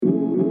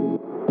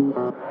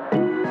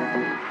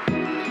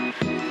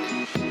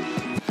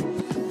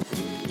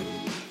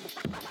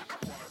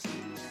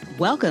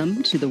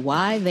Welcome to the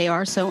Why They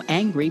Are So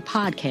Angry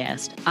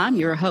podcast. I'm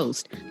your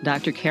host,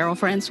 Dr. Carol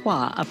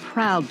Francois, a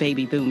proud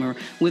baby boomer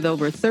with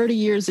over 30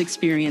 years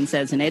experience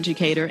as an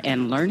educator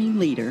and learning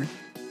leader.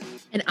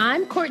 And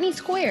I'm Courtney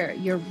Square,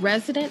 your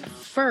resident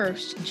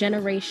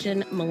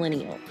first-generation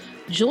millennial.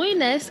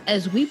 Join us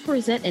as we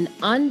present an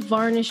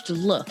unvarnished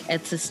look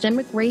at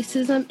systemic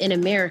racism in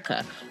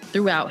America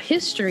throughout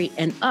history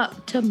and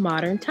up to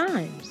modern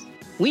times.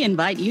 We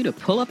invite you to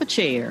pull up a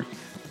chair,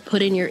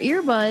 put in your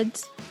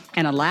earbuds,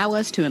 and allow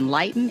us to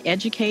enlighten,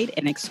 educate,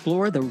 and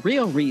explore the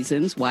real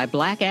reasons why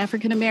Black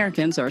African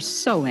Americans are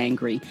so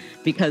angry.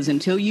 Because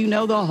until you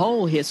know the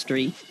whole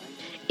history,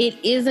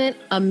 it isn't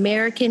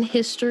American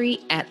history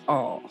at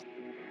all.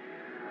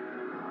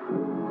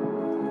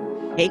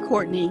 Hey,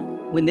 Courtney,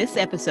 when this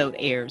episode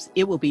airs,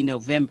 it will be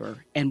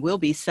November, and we'll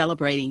be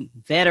celebrating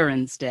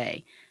Veterans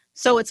Day.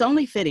 So it's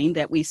only fitting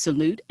that we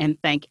salute and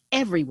thank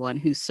everyone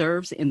who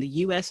serves in the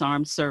U.S.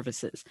 Armed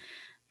Services.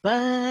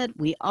 But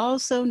we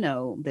also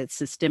know that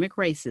systemic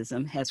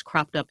racism has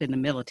cropped up in the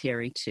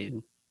military,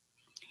 too.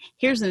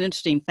 Here's an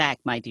interesting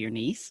fact, my dear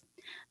niece.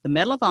 The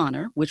Medal of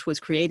Honor, which was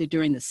created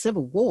during the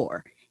Civil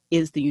War,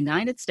 is the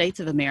United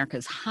States of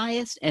America's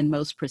highest and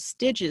most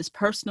prestigious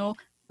personal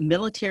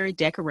military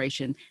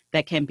decoration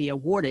that can be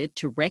awarded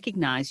to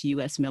recognize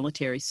U.S.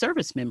 military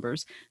service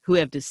members who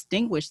have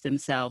distinguished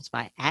themselves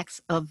by acts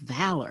of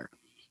valor.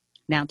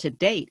 Now, to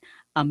date,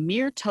 a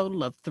mere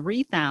total of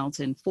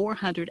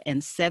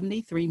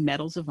 3,473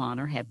 Medals of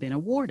Honor have been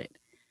awarded.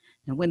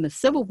 Now, when the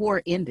Civil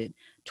War ended,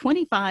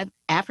 25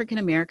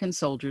 African-American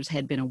soldiers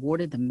had been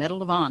awarded the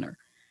Medal of Honor.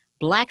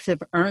 Blacks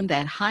have earned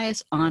that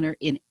highest honor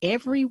in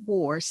every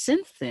war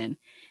since then,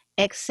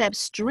 except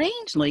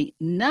strangely,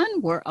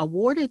 none were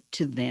awarded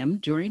to them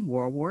during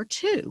World War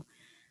II.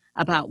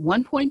 About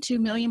 1.2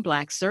 million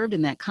Blacks served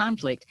in that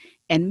conflict,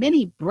 and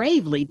many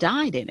bravely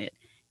died in it.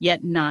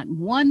 Yet not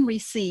one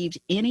received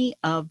any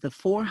of the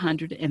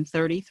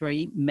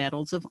 433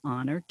 Medals of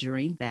Honor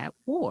during that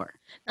war.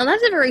 Now,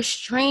 that's a very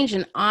strange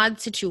and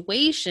odd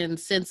situation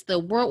since the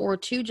World War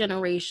II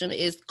generation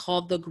is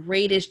called the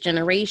greatest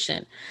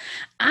generation.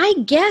 I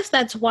guess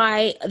that's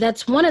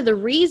one of the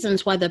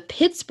reasons why the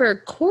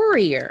Pittsburgh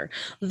Courier,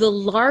 the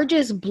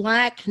largest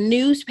Black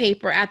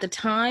newspaper at the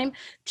time,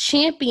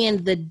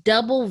 championed the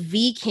Double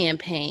V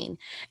campaign.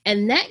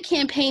 And that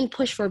campaign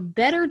pushed for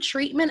better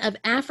treatment of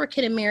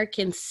African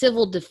American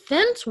civil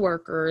defense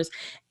workers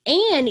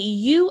and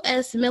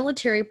U.S.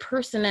 military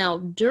personnel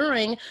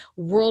during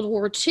World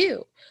War II.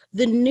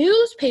 The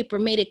newspaper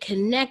made a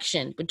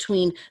connection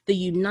between the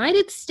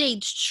United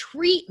States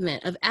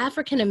treatment of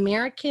African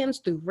Americans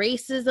through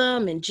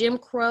racism and Jim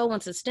Crow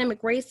and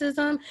systemic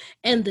racism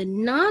and the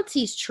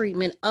Nazis'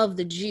 treatment of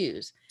the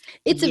Jews.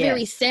 It's a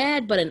very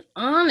sad but an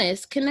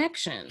honest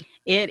connection.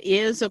 It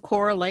is a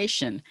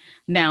correlation.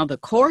 Now, the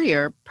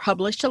Courier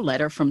published a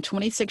letter from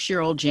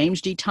 26-year-old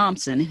James D.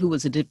 Thompson, who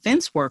was a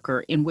defense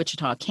worker in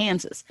Wichita,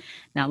 Kansas.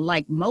 Now,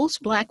 like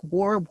most Black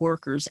war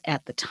workers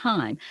at the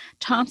time,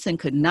 Thompson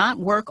could not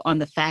work on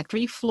the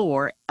factory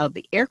floor of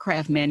the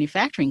aircraft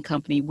manufacturing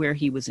company where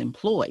he was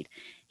employed.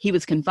 He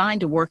was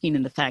confined to working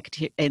in the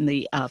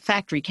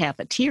factory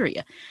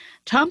cafeteria.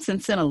 Thompson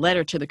sent a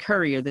letter to the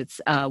Courier that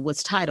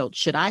was titled,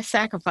 "Should I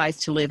Sacrifice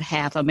to Live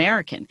Half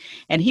American?"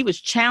 And he was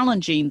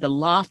challenging the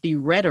lofty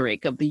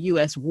rhetoric of the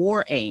U.S.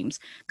 war aims,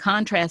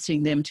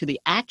 contrasting them to the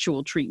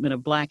actual treatment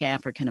of Black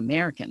African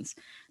Americans.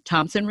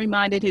 Thompson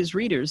reminded his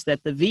readers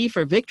that the V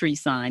for Victory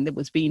sign that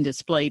was being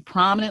displayed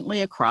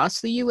prominently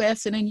across the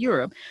U.S. and in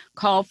Europe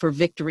called for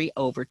victory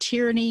over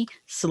tyranny,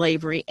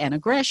 slavery, and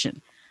aggression.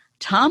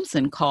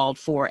 Thompson called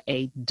for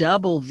a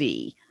double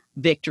V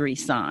victory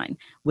sign,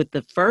 with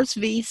the first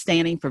V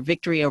standing for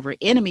victory over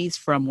enemies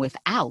from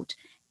without,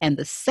 and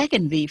the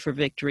second V for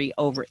victory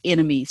over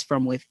enemies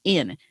from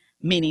within,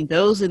 meaning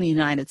those in the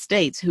United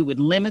States who would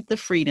limit the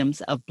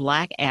freedoms of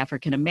Black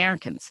African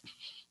Americans.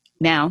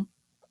 Now,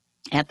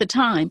 at the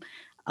time,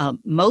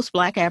 most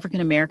Black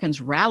African Americans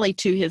rallied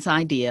to his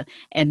idea,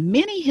 and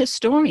many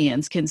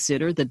historians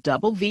consider the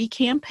Double V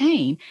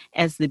campaign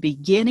as the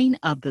beginning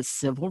of the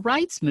civil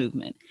rights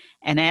movement.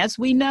 And as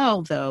we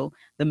know, though,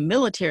 the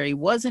military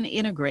wasn't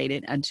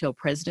integrated until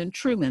President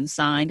Truman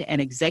signed an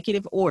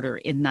executive order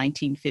in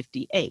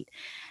 1958.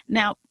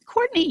 Now,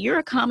 Courtney, you're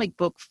a comic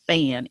book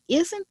fan.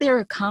 Isn't there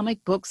a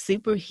comic book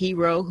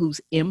superhero whose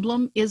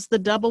emblem is the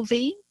Double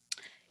V?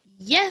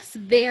 Yes,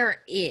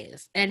 there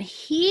is. And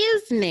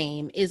his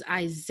name is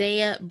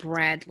Isaiah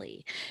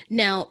Bradley.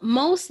 Now,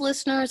 most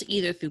listeners,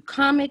 either through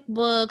comic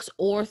books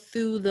or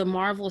through the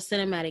Marvel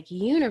Cinematic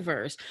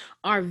Universe,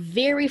 are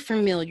very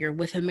familiar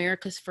with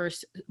America's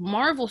first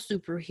Marvel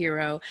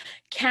superhero,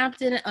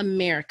 Captain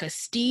America,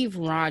 Steve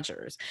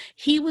Rogers.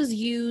 He was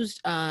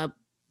used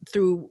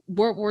through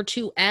World War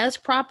II as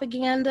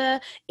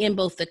propaganda in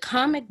both the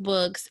comic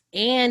books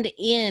and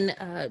in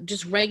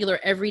just regular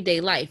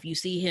everyday life. You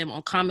see him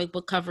on comic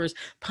book covers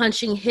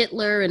punching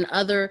Hitler and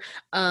other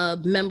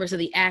members of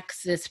the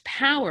Axis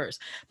powers.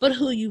 But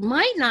who you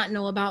might not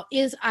know about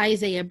is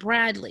Isaiah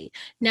Bradley.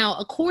 Now,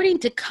 according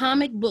to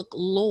comic book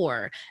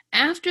lore,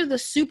 after the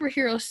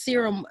superhero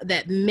serum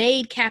that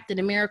made Captain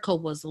America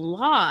was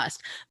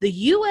lost, the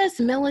U.S.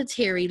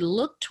 military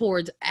looked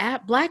towards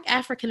Black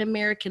African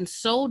American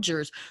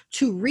soldiers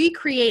to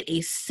recreate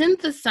a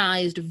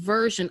synthesized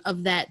version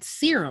of that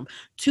serum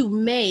to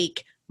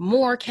make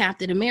more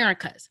Captain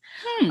Americas.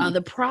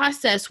 The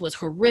process was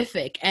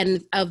horrific,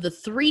 and of the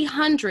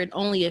 300,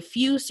 only a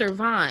few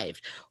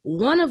survived,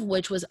 one of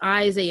which was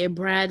Isaiah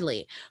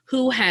Bradley,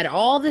 who had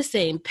all the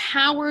same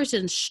powers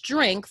and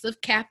strengths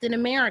of Captain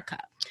America.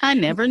 I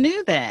never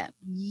knew that.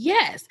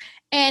 Yes.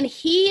 And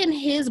he and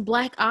his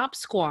Black Ops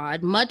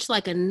squad, much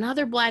like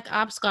another Black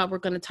Ops squad we're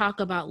going to talk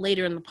about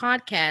later in the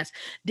podcast,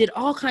 did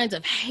all kinds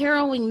of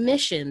harrowing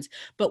missions,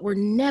 but were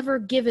never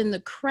given the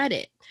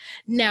credit.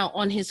 Now,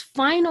 on his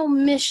final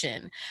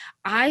mission,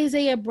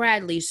 Isaiah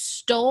Bradley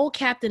stole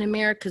Captain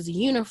America's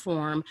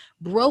uniform,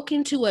 broke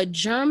into a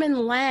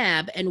German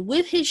lab, and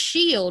with his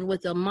shield,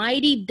 with a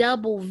mighty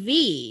double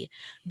V,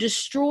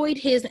 destroyed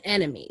his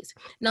enemies.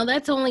 Now,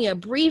 that's only a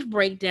brief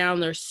breakdown.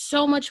 There's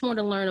so much more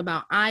to learn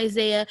about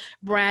Isaiah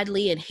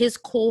Bradley and his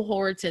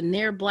cohorts and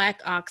their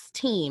Black Ops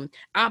team.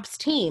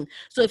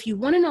 So if you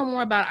want to know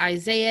more about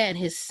Isaiah and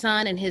his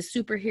son and his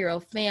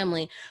superhero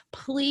family,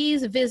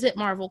 please visit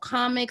Marvel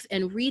Comics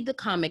and read the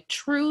comic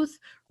Truth,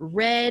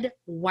 Red,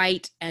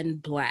 White,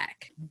 and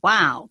Black.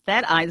 Wow,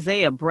 that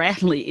Isaiah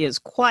Bradley is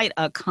quite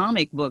a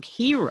comic book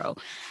hero.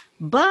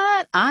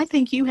 But I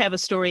think you have a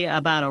story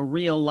about a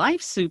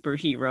real-life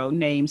superhero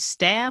named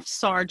Staff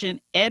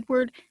Sergeant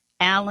Edward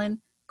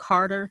Allen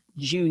Carter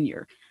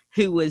Jr.,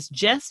 who was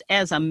just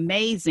as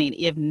amazing,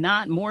 if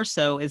not more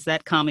so, as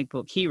that comic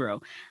book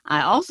hero.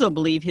 I also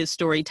believe his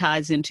story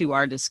ties into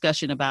our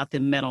discussion about the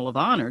Medal of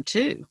Honor,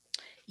 too.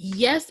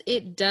 Yes,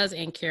 it does,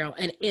 Aunt Carol.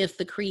 And if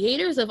the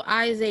creators of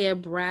Isaiah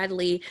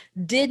Bradley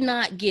did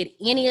not get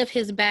any of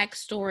his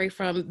backstory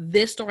from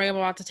this story I'm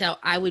about to tell,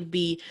 I would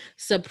be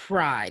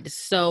surprised.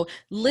 So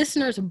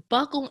listeners,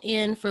 buckle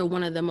in for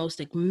one of the most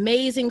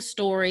amazing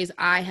stories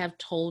I have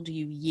told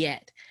you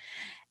yet.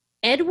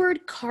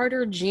 Edward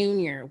Carter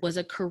Jr. was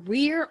a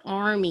career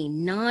Army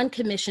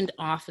non-commissioned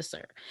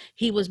officer.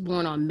 He was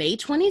born on May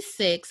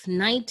 26,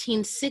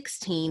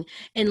 1916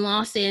 in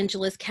Los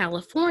Angeles,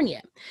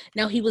 California.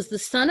 Now, he was the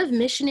son of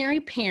missionary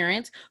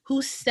parents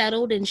who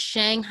settled in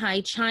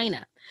Shanghai,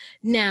 China.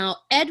 Now,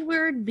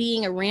 Edward,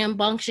 being a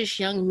rambunctious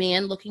young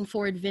man looking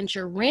for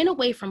adventure, ran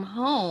away from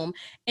home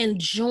and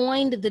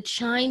joined the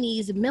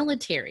Chinese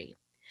military.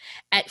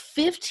 At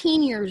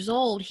 15 years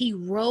old, he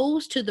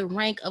rose to the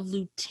rank of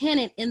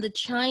lieutenant in the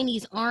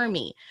Chinese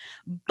army.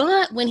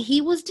 But when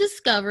he was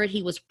discovered,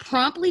 he was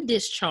promptly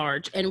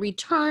discharged and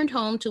returned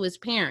home to his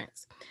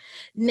parents.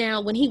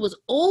 Now, when he was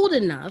old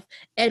enough,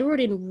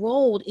 Edward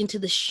enrolled into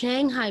the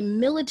Shanghai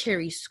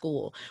Military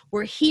School,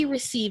 where he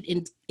received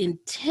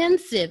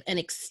intensive and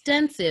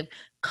extensive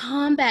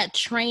combat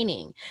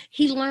training.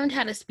 He learned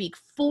how to speak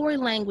 4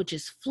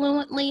 languages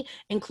fluently,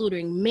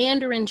 including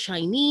Mandarin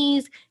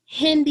Chinese,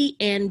 Hindi,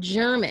 and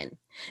German.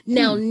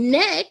 Now,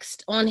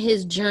 next on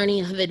his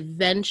journey of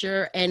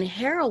adventure and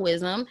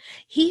heroism,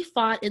 he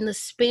fought in the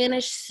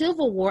Spanish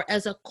Civil War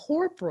as a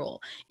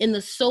corporal in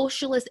the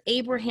Socialist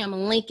Abraham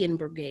Lincoln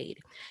Brigade.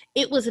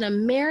 It was an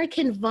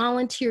American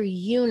volunteer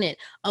unit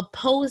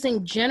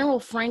opposing General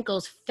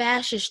Franco's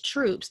fascist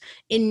troops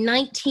in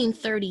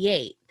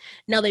 1938.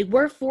 Now, they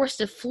were forced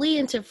to flee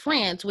into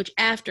France, which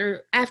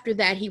after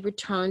that, he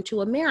returned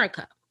to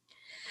America.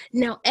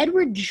 Now,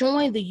 Edward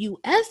joined the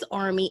U.S.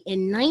 Army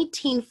in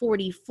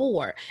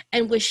 1944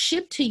 and was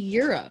shipped to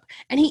Europe,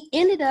 and he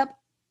ended up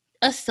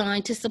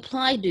assigned to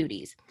supply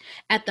duties.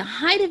 At the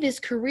height of his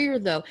career,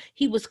 though,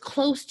 he was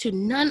close to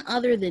none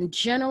other than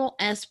General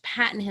S.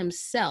 Patton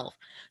himself,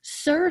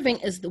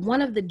 serving as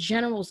one of the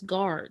general's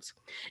guards.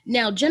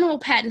 Now, General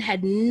Patton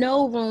had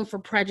no room for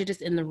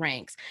prejudice in the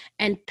ranks,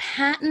 and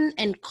Patton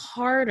and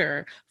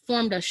Carter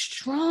formed a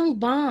strong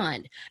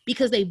bond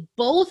because they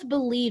both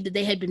believed that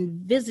they had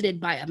been visited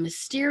by a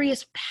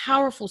mysterious,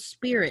 powerful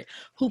spirit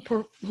who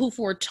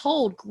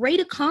foretold great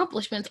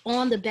accomplishments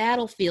on the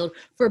battlefield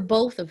for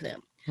both of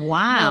them.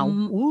 Wow.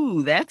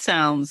 Ooh, that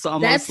sounds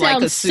almost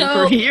like a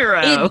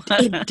superhero.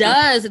 It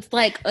does. It's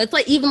like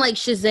even like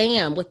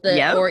Shazam with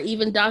or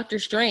even Doctor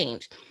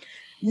Strange.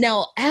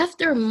 Now,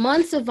 after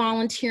months of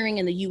volunteering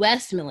in the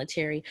U.S.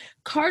 military,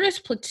 Carter's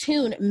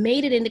platoon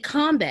made it into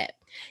combat.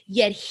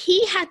 Yet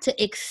he had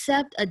to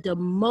accept a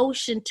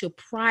demotion to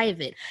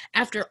private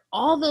after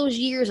all those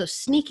years of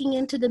sneaking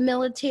into the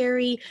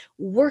military,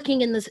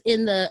 working in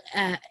the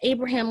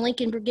Abraham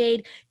Lincoln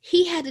Brigade.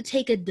 He had to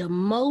take a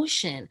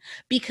demotion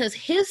because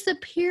his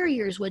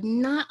superiors would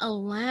not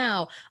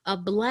allow a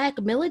Black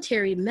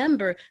military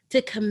member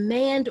to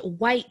command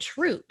white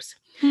troops.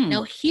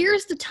 Now,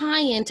 here's the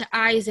tie-in to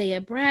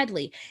Isaiah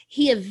Bradley.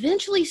 He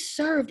eventually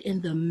served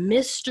in the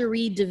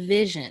Mystery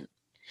Division.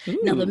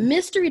 Now, the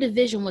Mystery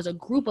Division was a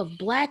group of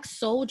Black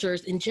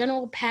soldiers in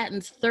General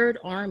Patton's Third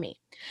Army.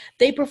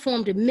 They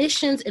performed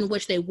missions in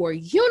which they wore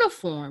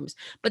uniforms,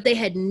 but they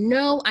had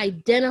no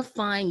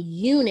identifying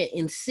unit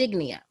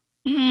insignia.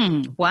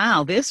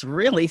 Wow, this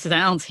really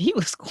sounds, he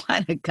was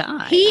quite a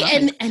guy.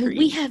 And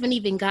we haven't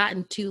even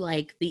gotten to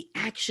like the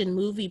action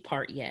movie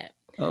part yet.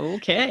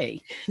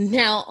 Okay.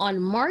 Now, on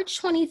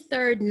March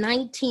 23rd,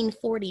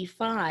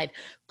 1945,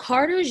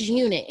 Carter's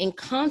unit, in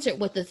concert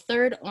with the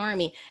Third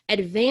Army,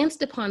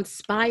 advanced upon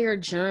Speyer,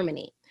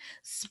 Germany.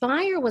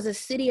 Speyer was a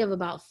city of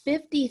about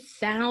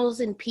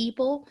 50,000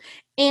 people,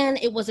 and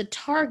it was a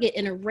target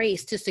in a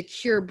race to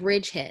secure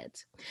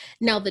bridgeheads.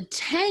 Now, the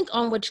tank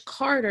on which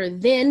Carter,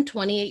 then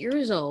 28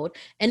 years old,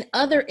 and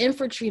other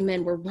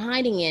infantrymen were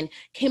riding in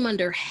came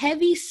under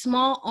heavy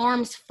small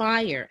arms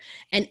fire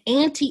and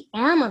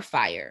anti-armor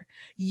fire.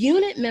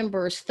 Unit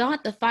members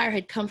thought the fire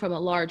had come from a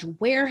large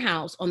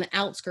warehouse on the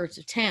outskirts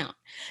of town.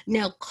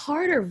 Now,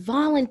 Carter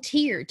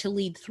volunteered to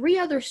lead 3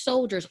 other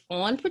soldiers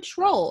on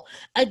patrol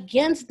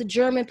against the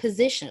German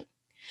position.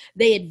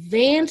 They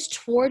advanced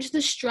towards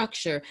the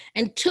structure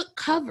and took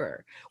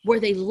cover, where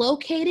they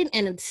located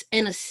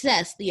and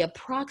assessed the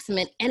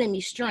approximate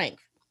enemy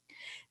strength.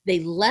 They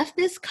left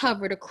this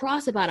cover to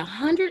cross about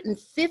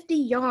 150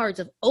 yards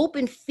of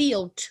open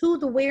field to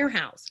the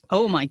warehouse.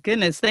 Oh my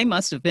goodness, they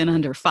must have been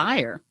under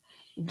fire.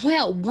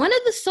 Well, one of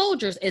the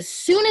soldiers, as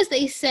soon as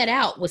they set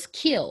out, was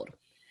killed.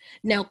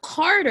 Now,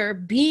 Carter,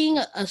 being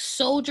a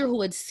soldier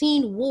who had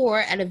seen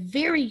war at a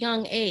very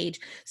young age,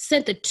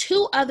 sent the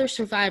 2 other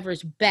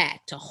survivors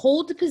back to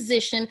hold the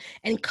position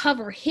and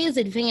cover his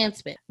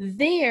advancement.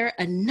 There,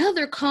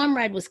 another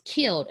comrade was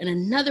killed and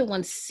another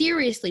one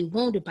seriously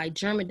wounded by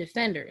German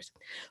defenders.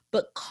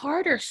 But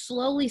Carter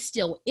slowly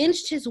still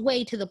inched his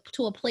way to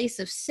a place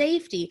of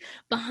safety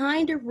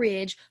behind a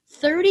ridge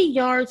 30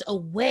 yards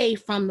away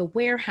from the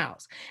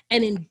warehouse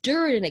and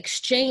endured an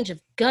exchange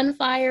of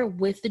gunfire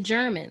with the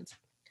Germans.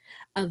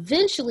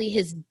 Eventually,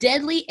 his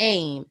deadly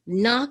aim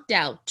knocked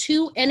out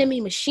 2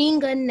 enemy machine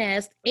gun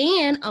nests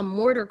and a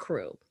mortar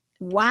crew.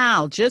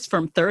 Wow, just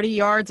from 30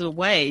 yards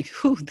away.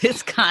 Whew,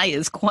 this guy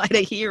is quite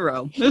a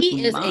hero.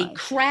 He is a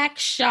crack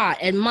shot.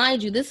 And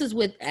mind you, this is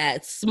with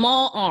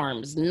small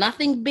arms.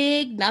 Nothing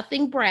big,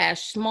 nothing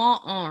brash,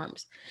 small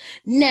arms.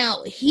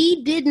 Now,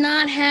 he did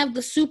not have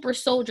the super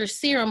soldier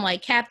serum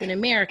like Captain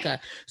America,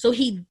 so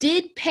he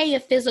did pay a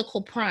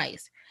physical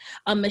price.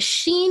 A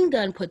machine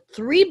gun put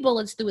 3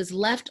 bullets through his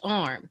left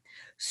arm.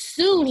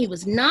 Soon he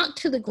was knocked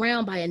to the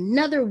ground by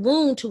another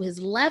wound to his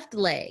left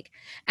leg.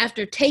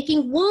 After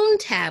taking wound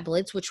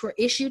tablets, which were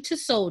issued to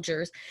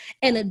soldiers,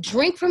 and a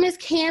drink from his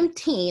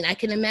canteen, I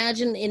can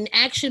imagine in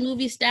action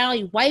movie style,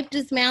 he wiped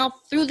his mouth,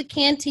 threw the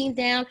canteen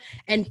down,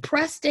 and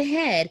pressed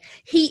ahead.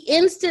 He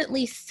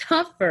instantly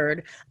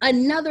suffered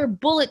another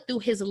bullet through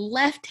his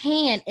left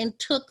hand and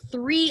took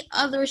 3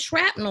 other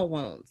shrapnel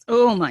wounds.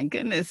 Oh my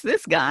goodness,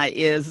 this guy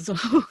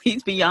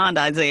he's beyond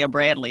Isaiah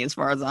Bradley as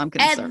far as I'm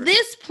concerned. At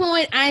this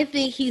point, I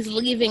think he's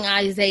leaving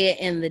Isaiah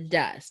in the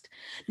dust.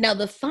 Now,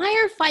 the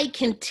firefight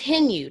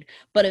continued,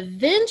 but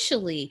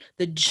eventually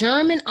the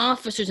German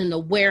officers in the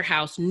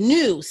warehouse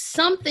knew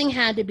something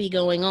had to be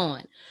going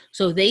on.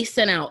 So they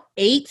sent out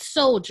 8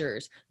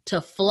 soldiers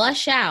to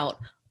flush out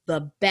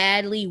the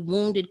badly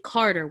wounded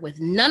Carter with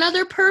none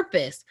other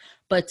purpose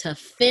but to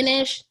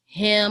finish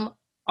him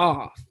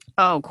off.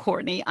 Oh,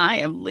 Courtney, I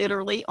am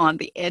literally on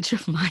the edge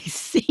of my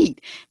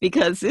seat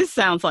because this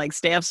sounds like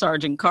Staff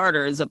Sergeant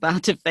Carter is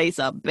about to face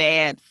a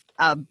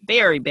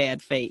very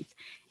bad fate.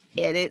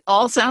 And it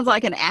all sounds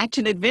like an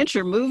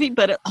action-adventure movie,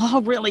 but it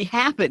all really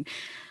happened.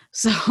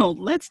 So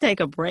let's take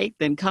a break,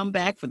 then come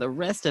back for the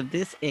rest of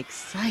this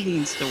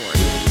exciting story.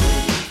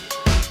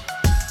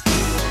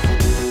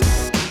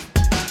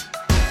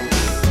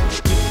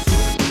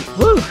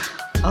 Whew.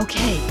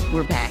 Okay,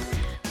 we're back.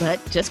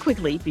 But just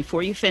quickly,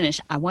 before you finish,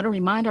 I want to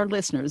remind our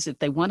listeners, if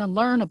they want to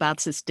learn about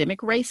systemic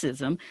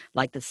racism,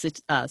 like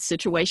the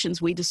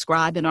situations we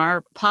describe in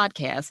our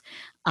podcast,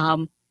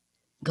 go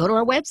to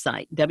our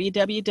website,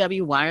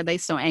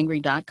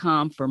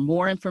 www.whyaretheysoangry.com for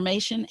more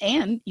information.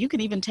 And you can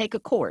even take a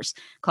course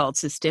called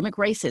Systemic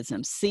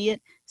Racism. See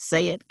it,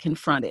 say it,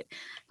 confront it.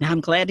 Now,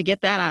 I'm glad to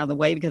get that out of the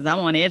way because I'm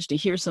on edge to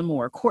hear some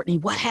more. Courtney,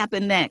 what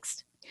happened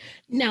next?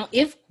 Now,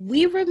 if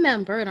we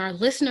remember, and our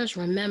listeners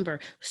remember,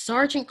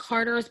 Sergeant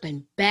Carter has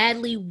been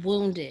badly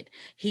wounded.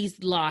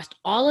 He's lost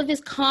all of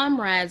his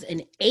comrades,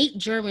 and 8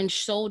 German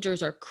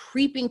soldiers are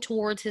creeping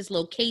towards his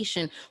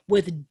location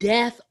with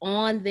death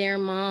on their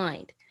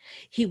mind.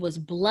 He was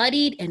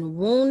bloodied and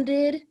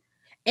wounded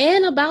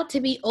and about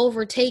to be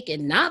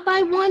overtaken, not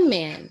by one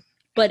man,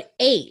 but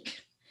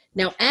 8.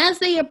 Now, as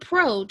they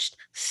approached,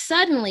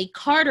 suddenly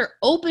Carter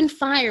opened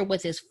fire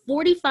with his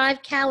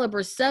 .45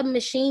 caliber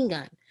submachine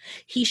gun.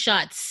 He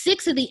shot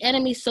 6 of the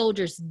enemy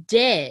soldiers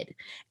dead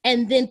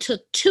and then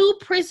took 2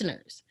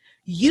 prisoners,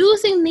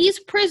 using these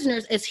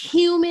prisoners as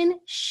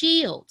human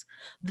shields.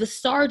 The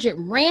sergeant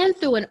ran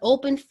through an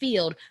open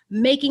field,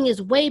 making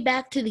his way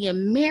back to the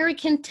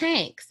American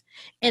tanks.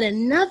 In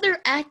another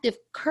act of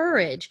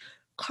courage,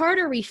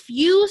 Carter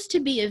refused to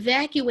be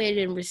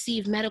evacuated and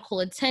receive medical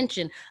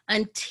attention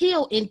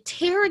until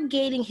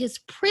interrogating his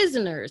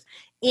prisoners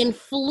in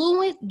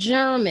fluent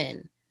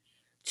German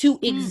to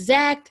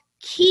exact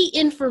key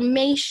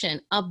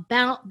information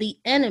about the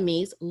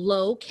enemy's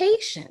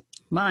location.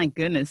 My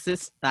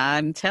goodness,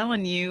 I'm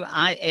telling you,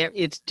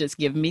 it's just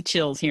giving me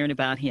chills hearing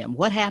about him.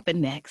 What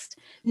happened next?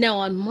 Now,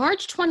 on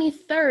March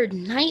 23rd,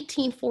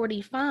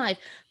 1945,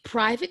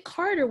 Private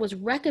Carter was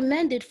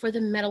recommended for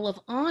the Medal of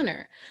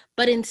Honor,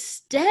 but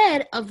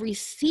instead of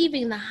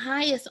receiving the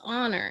highest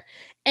honor,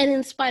 and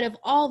in spite of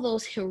all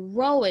those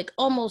heroic,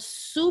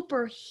 almost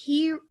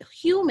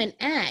superhuman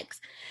acts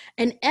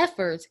and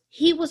efforts,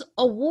 he was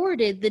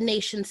awarded the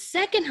nation's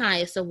second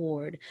highest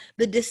award,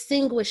 the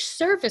Distinguished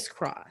Service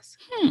Cross.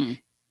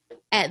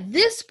 At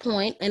this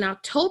point, in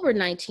October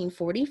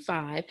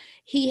 1945,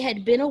 he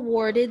had been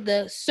awarded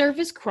the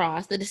Service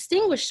Cross, the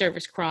Distinguished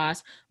Service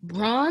Cross,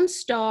 Bronze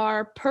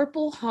Star,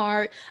 Purple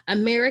Heart,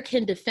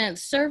 American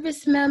Defense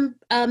Service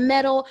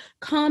Medal,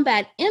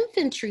 Combat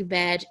Infantry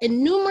Badge,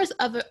 and numerous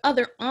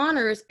other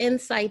honors and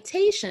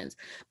citations.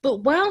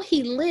 But while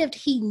he lived,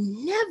 he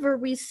never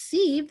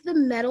received the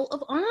Medal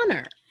of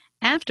Honor.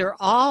 After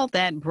all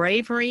that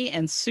bravery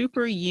and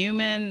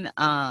superhuman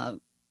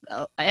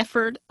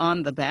effort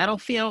on the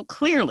battlefield,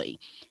 clearly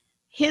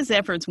his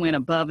efforts went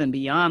above and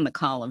beyond the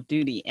call of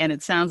duty, and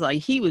it sounds like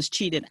he was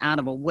cheated out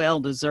of a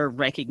well-deserved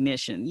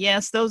recognition.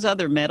 Yes, those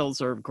other medals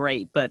are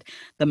great, but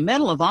the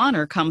Medal of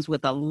Honor comes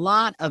with a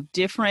lot of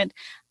different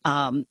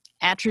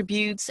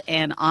attributes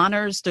and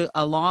honors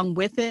along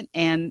with it,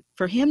 and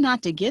for him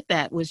not to get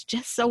that was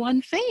just so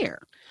unfair.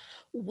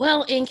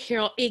 Well, and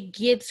Carol, it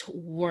gets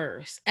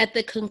worse. At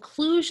the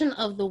conclusion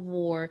of the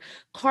war,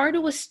 Carter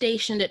was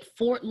stationed at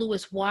Fort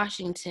Lewis,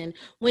 Washington,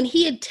 when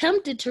he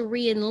attempted to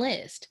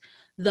re-enlist.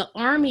 The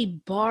Army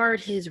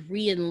barred his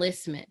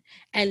re-enlistment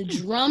and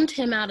drummed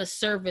him out of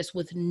service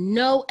with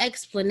no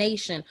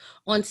explanation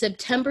on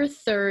September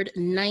 3rd,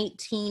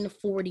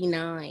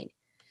 1949.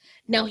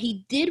 Now,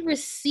 he did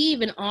receive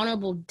an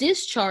honorable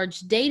discharge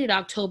dated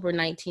October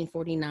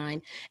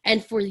 1949,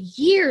 and for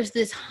years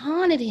this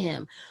haunted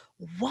him.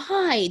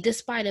 Why,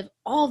 despite of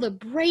all the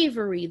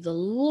bravery, the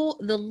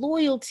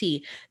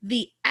loyalty,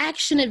 the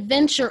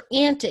action-adventure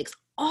antics,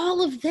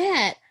 all of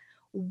that,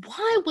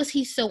 why was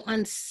he so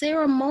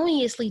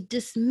unceremoniously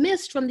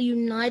dismissed from the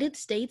United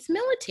States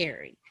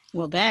military?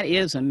 Well, that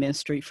is a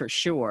mystery for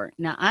sure.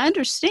 Now, I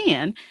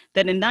understand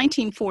that in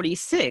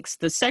 1946,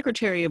 the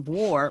Secretary of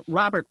War,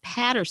 Robert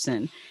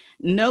Patterson,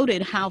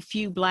 noted how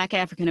few Black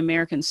African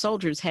American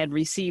soldiers had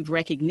received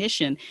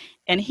recognition,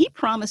 and he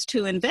promised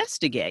to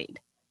investigate.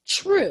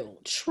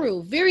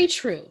 True, very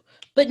true.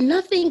 But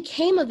nothing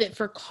came of it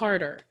for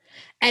Carter.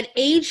 At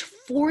age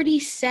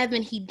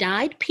 47, he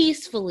died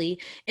peacefully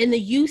in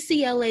the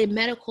UCLA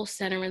Medical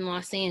Center in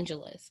Los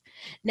Angeles.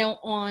 Now,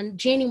 on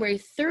January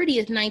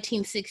 30th,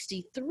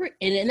 1963,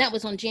 and that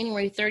was on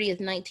January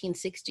 30th,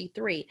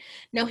 1963.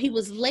 Now, he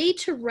was laid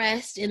to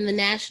rest in the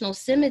National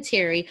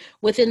Cemetery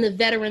within the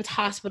Veterans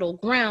Hospital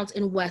grounds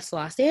in West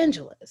Los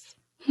Angeles.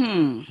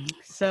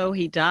 So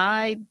he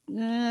died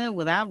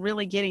without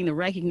really getting the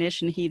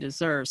recognition he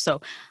deserves. So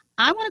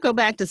I want to go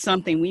back to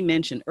something we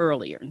mentioned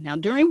earlier. Now,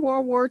 during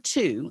World War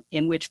II,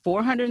 in which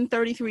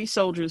 433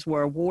 soldiers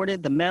were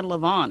awarded the Medal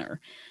of Honor,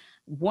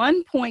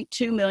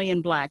 1.2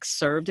 million Blacks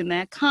served in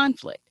that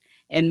conflict,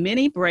 and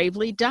many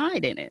bravely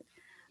died in it.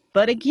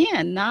 But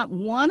again, not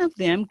one of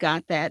them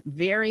got that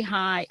very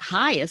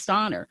highest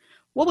honor.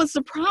 What was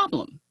the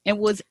problem? And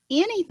was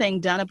anything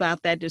done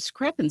about that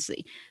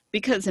discrepancy?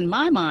 Because in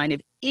my mind,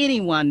 if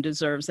anyone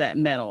deserves that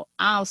medal,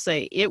 I'll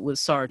say it was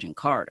Sergeant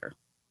Carter.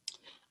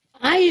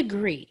 I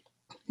agree.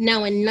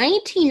 Now, in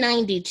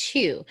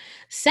 1992,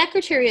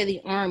 Secretary of the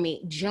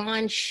Army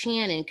John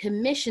Shannon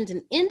commissioned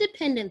an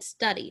independent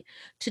study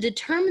to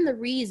determine the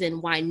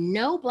reason why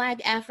no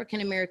Black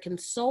African American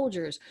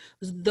soldiers,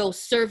 though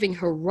serving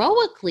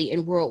heroically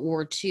in World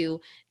War II,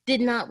 did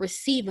not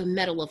receive a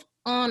Medal of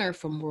Honor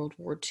from World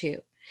War II.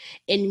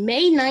 In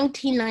May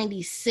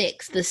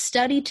 1996, the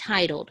study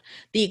titled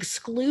The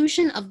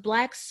Exclusion of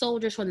Black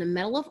Soldiers from the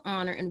Medal of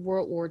Honor in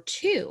World War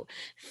II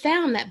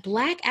found that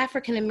Black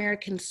African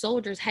American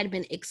soldiers had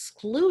been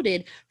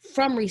excluded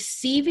from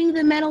receiving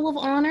the Medal of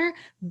Honor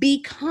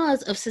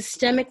because of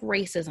systemic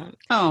racism.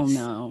 Oh,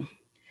 no.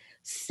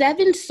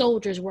 7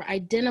 soldiers were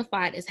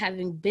identified as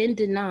having been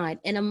denied,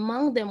 and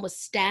among them was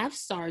Staff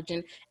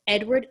Sergeant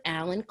Edward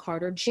Allen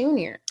Carter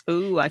Jr.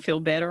 Ooh, I feel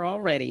better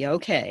already.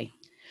 Okay.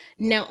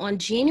 Now, on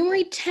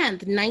January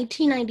 10th,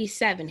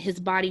 1997, his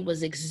body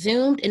was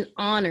exhumed and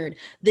honored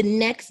the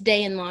next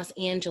day in Los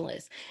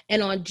Angeles.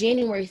 And on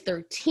January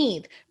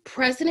 13th,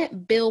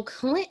 President Bill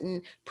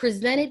Clinton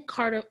presented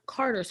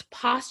Carter's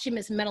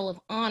posthumous Medal of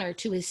Honor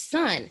to his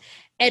son,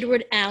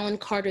 Edward Allen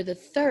Carter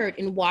III,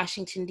 in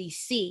Washington,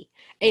 D.C.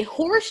 A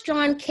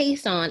horse-drawn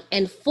caisson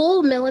and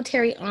full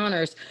military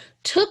honors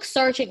took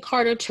Sergeant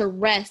Carter to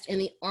rest in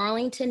the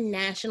Arlington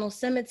National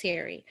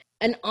Cemetery,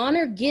 an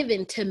honor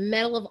given to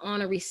Medal of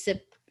Honor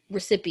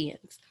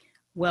recipients.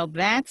 Well,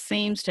 that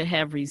seems to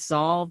have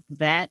resolved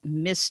that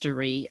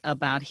mystery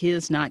about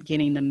his not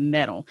getting the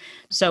medal.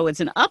 So it's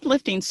an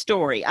uplifting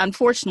story.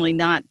 Unfortunately,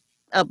 not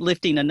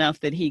uplifting enough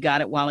that he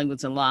got it while he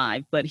was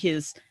alive, but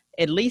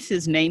at least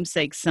his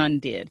namesake son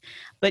did.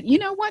 But you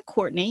know what,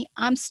 Courtney?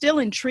 I'm still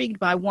intrigued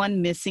by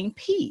one missing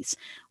piece.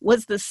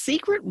 Was the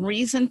secret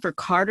reason for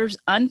Carter's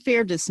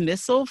unfair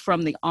dismissal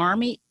from the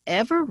Army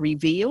ever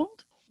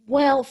revealed?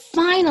 Well,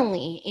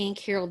 finally, Aunt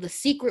Carol, the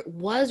secret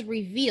was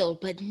revealed,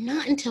 but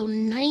not until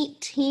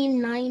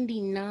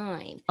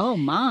 1999. Oh,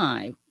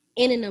 my.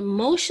 In an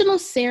emotional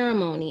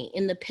ceremony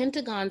in the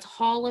Pentagon's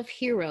Hall of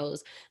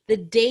Heroes, the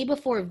day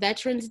before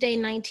Veterans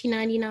Day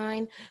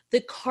 1999,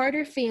 the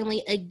Carter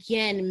family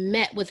again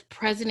met with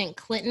President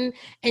Clinton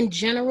and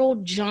General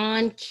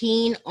John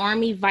Keane,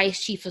 Army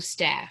Vice Chief of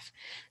Staff.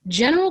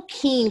 General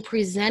Keane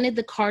presented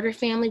the Carter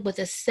family with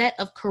a set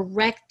of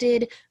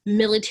corrected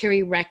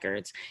military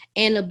records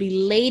and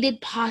belated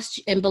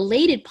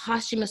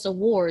posthumous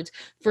awards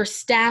for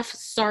Staff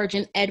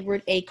Sergeant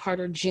Edward A.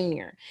 Carter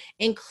Jr.,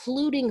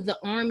 including the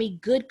Army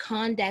Good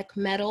Conduct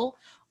Medal,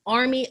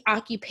 Army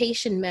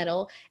Occupation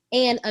Medal,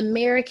 and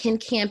American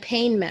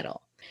Campaign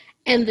Medal.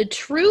 And the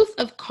truth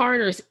of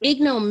Carter's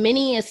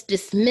ignominious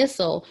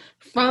dismissal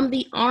from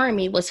the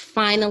Army was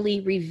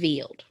finally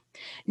revealed.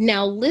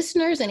 Now,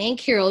 listeners and Aunt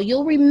Carol,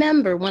 you'll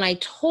remember when I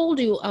told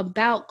you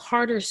about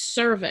Carter's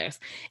service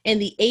in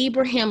the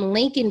Abraham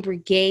Lincoln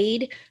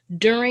Brigade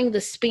during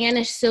the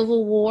Spanish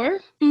Civil War.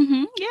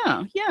 Mm-hmm.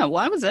 Yeah.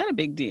 Why was that a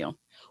big deal?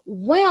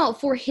 Well,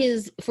 for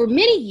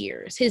many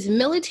years, his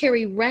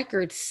military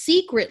record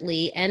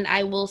secretly, and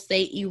I will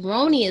say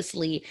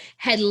erroneously,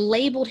 had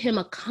labeled him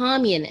a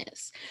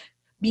communist.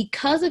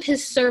 Because of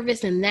his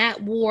service in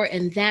that war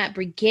and that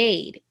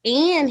brigade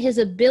and his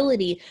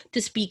ability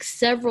to speak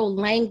several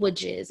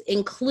languages,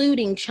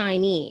 including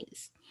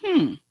Chinese.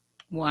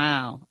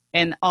 Wow.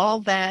 And all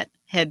that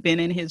had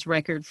been in his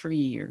record for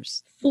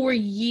years. For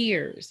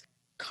years.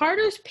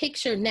 Carter's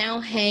picture now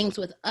hangs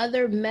with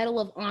other Medal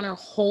of Honor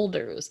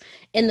holders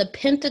in the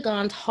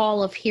Pentagon's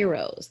Hall of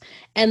Heroes,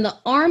 and the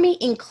Army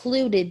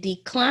included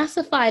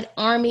declassified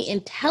Army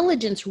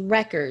intelligence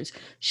records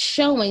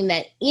showing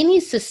that any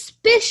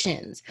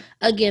suspicions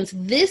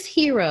against this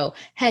hero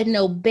had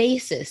no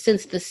basis,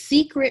 since the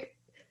secret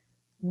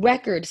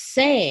record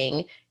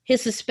saying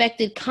his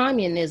suspected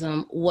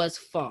communism was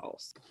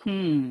false.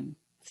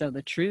 So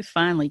the truth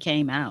finally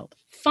came out.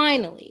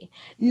 Finally.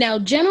 Now,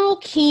 General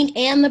Keane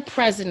and the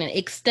president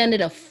extended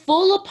a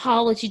full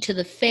apology to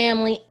the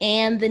family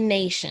and the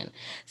nation.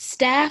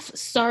 Staff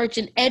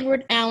Sergeant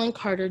Edward Allen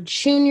Carter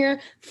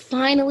Jr.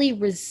 finally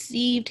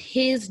received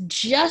his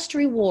just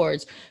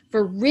rewards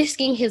for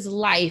risking his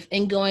life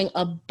and going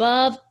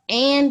above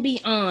and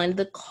beyond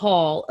the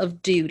call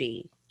of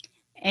duty.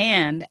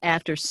 And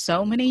after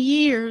so many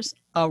years,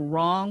 a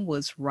wrong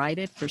was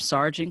righted for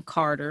Sergeant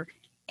Carter,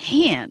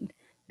 and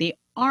the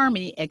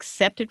Army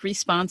accepted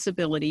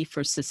responsibility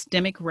for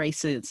systemic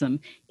racism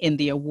in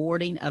the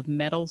awarding of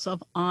Medals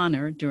of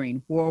Honor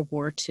during World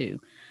War II.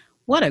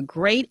 What a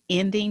great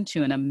ending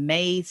to an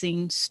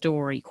amazing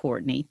story,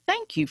 Courtney.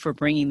 Thank you for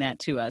bringing that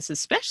to us,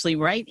 especially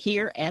right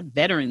here at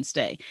Veterans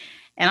Day.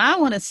 And I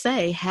want to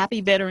say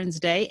happy Veterans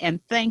Day and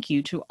thank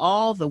you to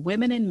all the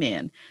women and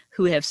men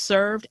who have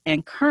served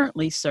and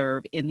currently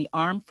serve in the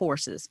armed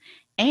forces,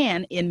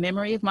 and in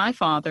memory of my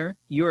father,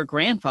 your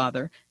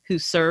grandfather, who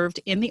served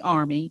in the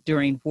Army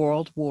during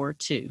World War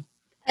II.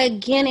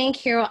 Again, Aunt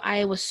Carol,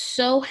 I was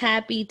so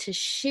happy to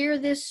share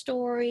this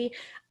story.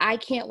 I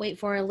can't wait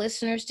for our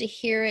listeners to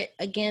hear it.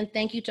 Again,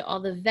 thank you to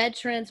all the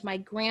veterans, my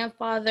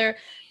grandfather.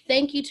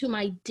 Thank you to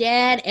my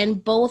dad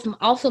and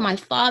also my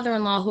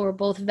father-in-law, who are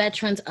both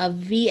veterans of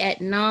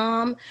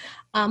Vietnam.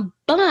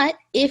 But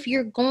if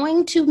you're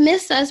going to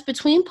miss us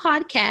between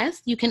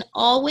podcasts, you can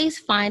always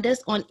find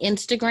us on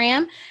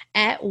Instagram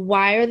at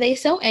Why Are They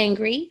So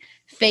Angry,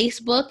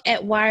 Facebook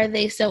at Why Are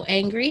They So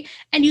Angry,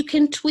 and you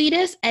can tweet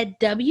us at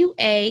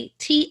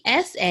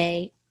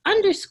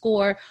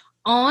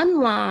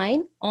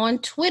WATSA_online on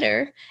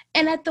Twitter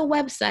and at the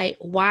website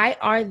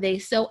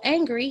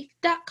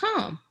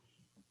whyaretheysoangry.com.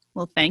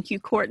 Well, thank you,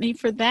 Courtney,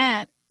 for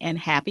that, and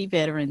happy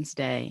Veterans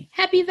Day.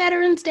 Happy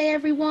Veterans Day,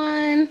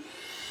 everyone.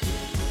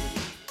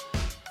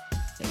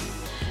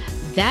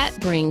 That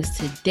brings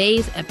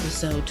today's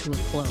episode to a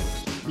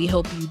close. We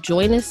hope you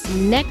join us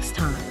next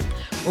time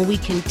when we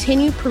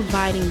continue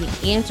providing the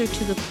answer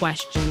to the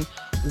question,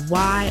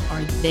 why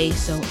are they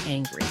so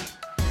angry?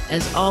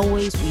 As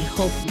always, we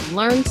hope you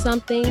learned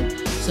something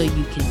so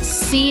you can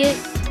see it,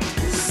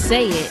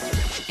 say it,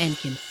 and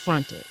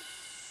confront it.